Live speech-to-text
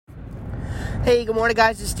Hey, good morning,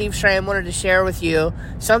 guys. It's Steve Schramm. I wanted to share with you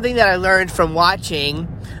something that I learned from watching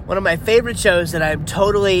one of my favorite shows that I'm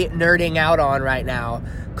totally nerding out on right now,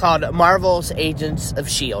 called Marvel's Agents of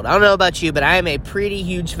S.H.I.E.L.D. I don't know about you, but I am a pretty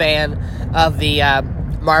huge fan of the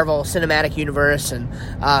Marvel Cinematic Universe, and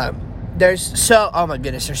there's so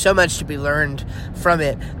much to be learned from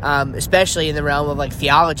it, especially in the realm of like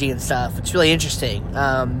theology and stuff. It's really interesting.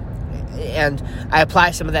 And I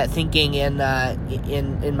apply some of that thinking in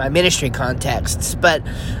my ministry contexts. But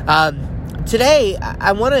today,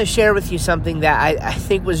 I want to share with you something that I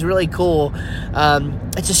think was really cool.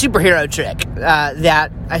 It's a superhero trick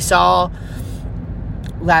that I saw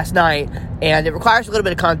last night, and it requires a little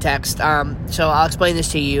bit of context. So I'll explain this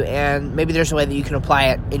to you, and maybe there's a way that you can apply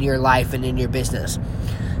it in your life and in your business.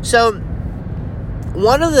 So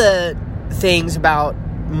one of the things about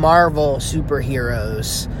Marvel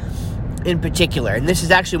superheroes in particular, and this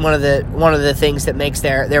is actually one of the things that makes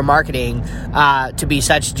their marketing to be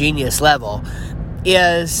such genius level,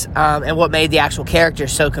 is and what made the actual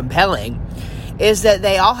characters so compelling, is that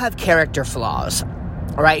they all have character flaws.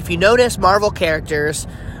 All right, if you notice, Marvel characters,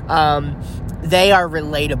 they are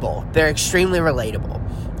relatable. They're extremely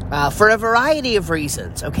relatable for a variety of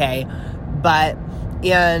reasons. Okay, but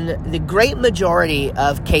in the great majority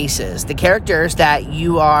of cases, the characters that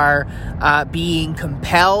you are being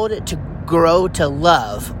compelled to grow to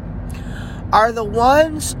love are the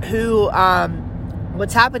ones who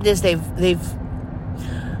what's happened is they've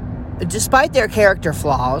despite their character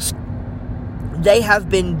flaws, they have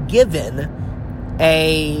been given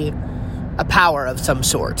a power of some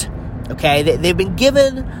sort. Okay, they've been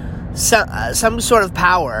given some sort of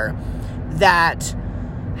power that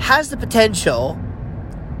has the potential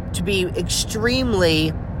to be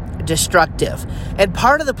extremely destructive. And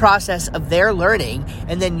part of the process of their learning,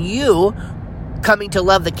 and then you coming to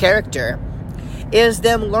love the character, is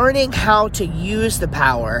them learning how to use the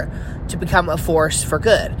power to become a force for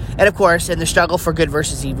good. And of course, in the struggle for good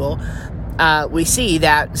versus evil, we see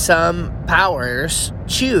that some powers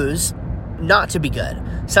choose not to be good.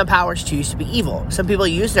 Some powers choose to be evil. Some people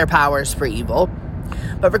use their powers for evil.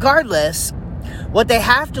 But regardless, what they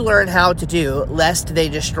have to learn how to do, lest they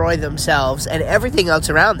destroy themselves and everything else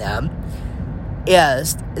around them,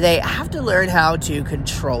 is they have to learn how to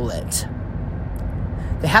control it.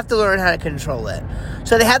 They have to learn how to control it.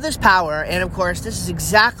 So they have this power, and of course, this is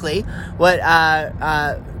exactly what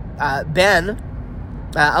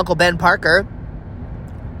Uncle Ben Parker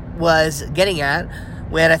was getting at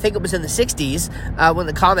when, I think it was in the 60s, when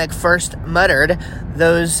the comic first muttered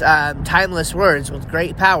those timeless words, "With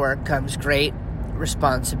great power comes great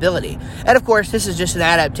responsibility." And of course, this is just an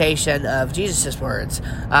adaptation of Jesus' words,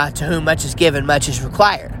 "To whom much is given, much is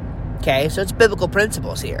required." Okay, so it's biblical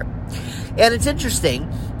principles here. And it's interesting,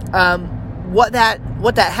 what that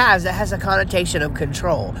has, it has a connotation of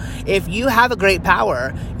control. If you have a great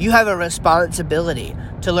power, you have a responsibility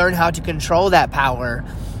to learn how to control that power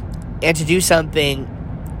and to do something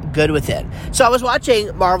good with it. So I was watching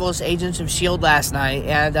Marvel's Agents of S.H.I.E.L.D. last night,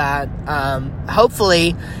 and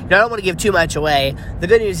hopefully, I don't want to give too much away. The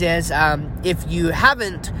good news is, if you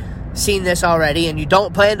haven't seen this already and you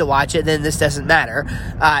don't plan to watch it, then this doesn't matter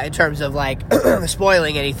in terms of like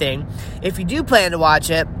spoiling anything. If you do plan to watch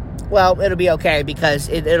it, well, it'll be okay, because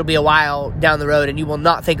it'll be a while down the road, and you will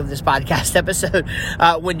not think of this podcast episode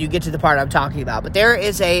when you get to the part I'm talking about. But there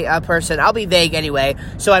is a person, I'll be vague anyway,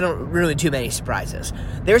 so I don't ruin too many surprises.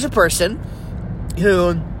 There's a person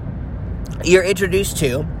who you're introduced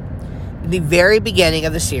to in the very beginning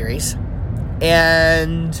of the series,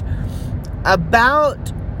 and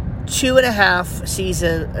about 2.5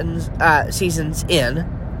 seasons in,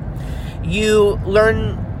 you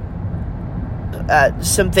learn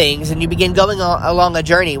some things, and you begin going along a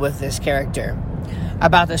journey with this character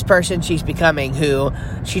about this person she's becoming, who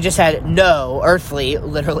she just had no earthly,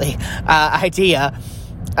 literally, idea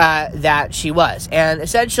that she was. And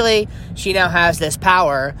essentially, she now has this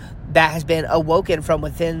power that has been awoken from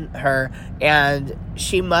within her, and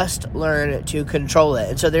she must learn to control it.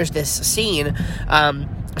 And so there's this scene,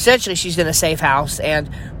 essentially she's in a safe house, and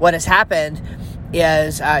what has happened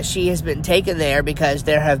is she has been taken there because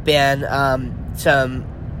there have been some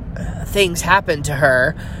things happen to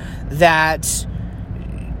her that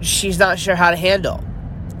she's not sure how to handle.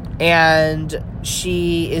 And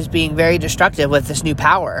she is being very destructive with this new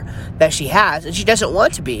power that she has, and she doesn't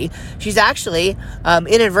want to be. She's actually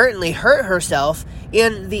inadvertently hurt herself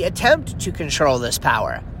in the attempt to control this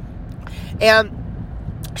power. And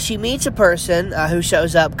she meets a person who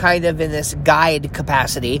shows up kind of in this guide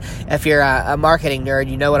capacity. If you're a marketing nerd,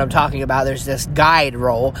 you know what I'm talking about. There's this guide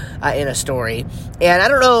role in a story. And I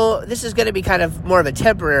don't know, this is going to be kind of more of a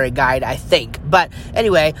temporary guide, I think. But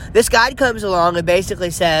anyway, this guide comes along and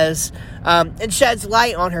basically says, and sheds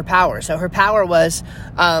light on her power. So her power was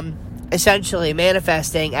essentially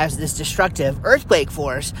manifesting as this destructive earthquake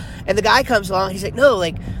force. And the guy comes along, he's like, no,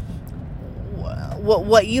 like,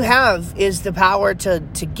 what you have is the power to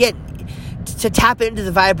tap into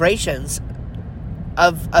the vibrations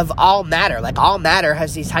of all matter. Like, all matter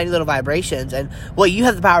has these tiny little vibrations, and what you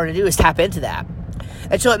have the power to do is tap into that.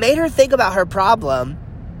 And so it made her think about her problem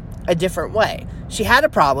a different way. She had a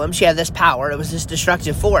problem, she had this power, it was this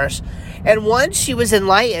destructive force, and once she was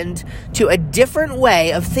enlightened to a different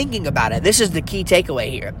way of thinking about it, this is the key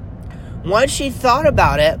takeaway here. Once she thought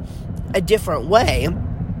about it a different way,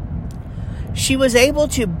 she was able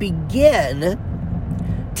to begin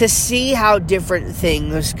to see how different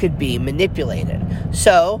things could be manipulated.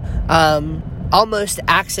 So, almost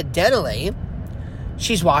accidentally,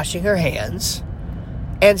 she's washing her hands,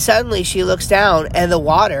 and suddenly she looks down, and the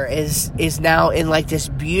water is now in like this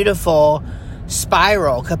beautiful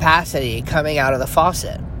spiral capacity coming out of the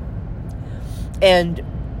faucet. And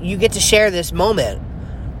you get to share this moment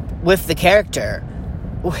with the character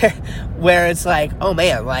where it's like, oh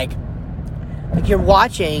man, like you're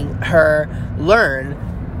watching her learn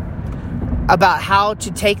about how to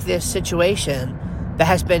take this situation that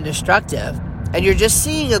has been destructive, and you're just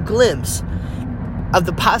seeing a glimpse of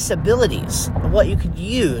the possibilities of what you could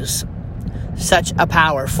use such a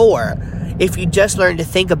power for if you just learn to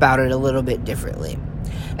think about it a little bit differently.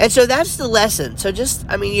 And so that's the lesson. So just,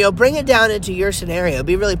 bring it down into your scenario.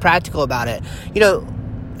 Be really practical about it.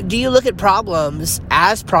 Do you look at problems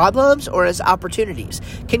as problems or as opportunities?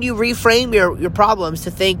 Can you reframe your problems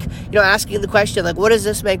to think, asking the question, like, what does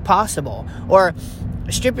this make possible? Or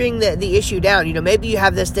stripping the issue down. Maybe you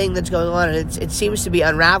have this thing that's going on and it seems to be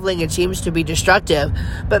unraveling, it seems to be destructive,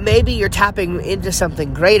 but maybe you're tapping into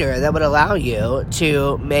something greater that would allow you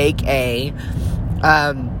to make a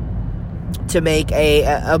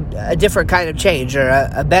different kind of change, or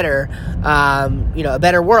a better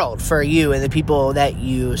world for you and the people that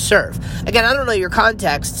you serve. Again, I don't know your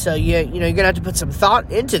context, so you're gonna have to put some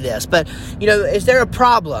thought into this. But is there a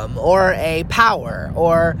problem or a power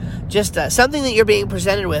or just something that you're being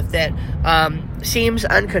presented with that seems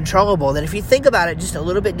uncontrollable? That if you think about it just a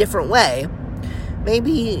little bit different way,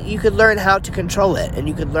 maybe you could learn how to control it, and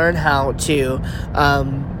you could learn how to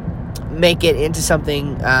make it into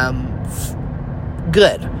something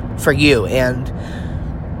good for you and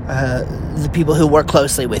the people who work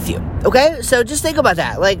closely with you. Okay, so just think about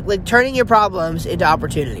that, like turning your problems into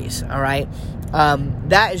opportunities. All right,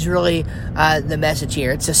 that is really the message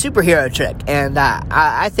here. It's a superhero trick, and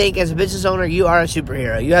I think as a business owner, you are a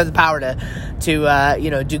superhero. You have the power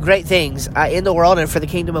to do great things in the world and for the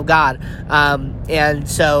kingdom of God. And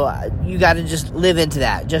so you got to just live into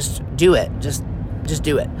that. Just do it. Just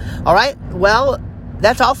do it. All right. Well,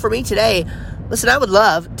 that's all for me today. Listen, I would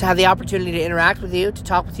love to have the opportunity to interact with you, to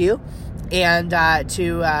talk with you, and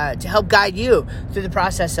to help guide you through the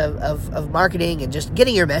process of marketing and just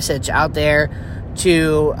getting your message out there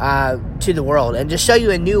to the world, and just show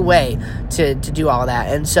you a new way to do all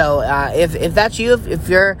that. And so if that's you, if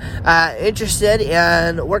you're interested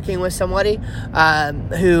in working with somebody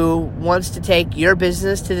who wants to take your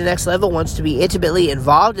business to the next level, wants to be intimately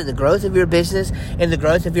involved in the growth of your business, in the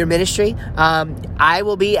growth of your ministry, I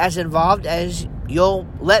will be as involved as you'll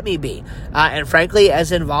let me be, and frankly,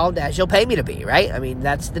 as involved as you'll pay me to be, right? I mean,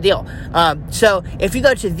 that's the deal. So if you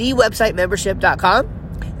go to thewebsitemembership.com,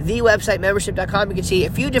 you can see a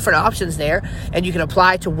few different options there, and you can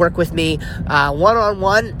apply to work with me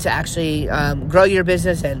one-on-one to actually grow your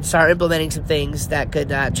business and start implementing some things that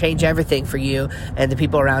could change everything for you and the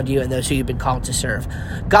people around you and those who you've been called to serve.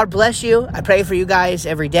 God bless you. I pray for you guys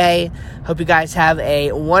every day. Hope you guys have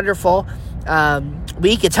a wonderful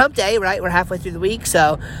week. It's hump day, right? We're halfway through the week,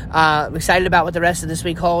 so I'm excited about what the rest of this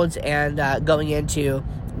week holds, and going into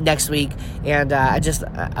next week, and I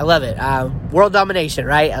love it. World domination,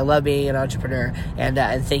 right? I love being an entrepreneur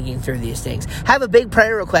and thinking through these things. I have a big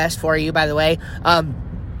prayer request for you, by the way.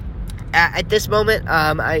 At this moment,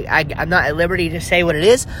 I'm not at liberty to say what it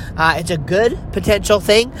is. It's a good potential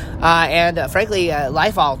thing, and frankly,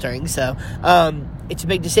 life-altering. So, it's a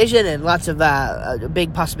big decision and lots of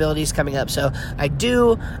big possibilities coming up. So I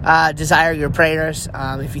do desire your prayers.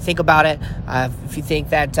 If you think about it, if you think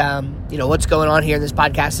that what's going on here in this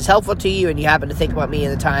podcast is helpful to you, and you happen to think about me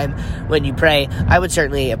in the time when you pray, I would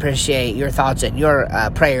certainly appreciate your thoughts and your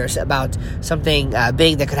prayers about something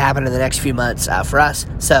big that could happen in the next few months for us.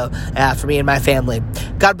 So for me and my family,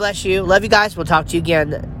 God bless you. Love you guys. We'll talk to you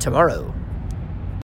again tomorrow.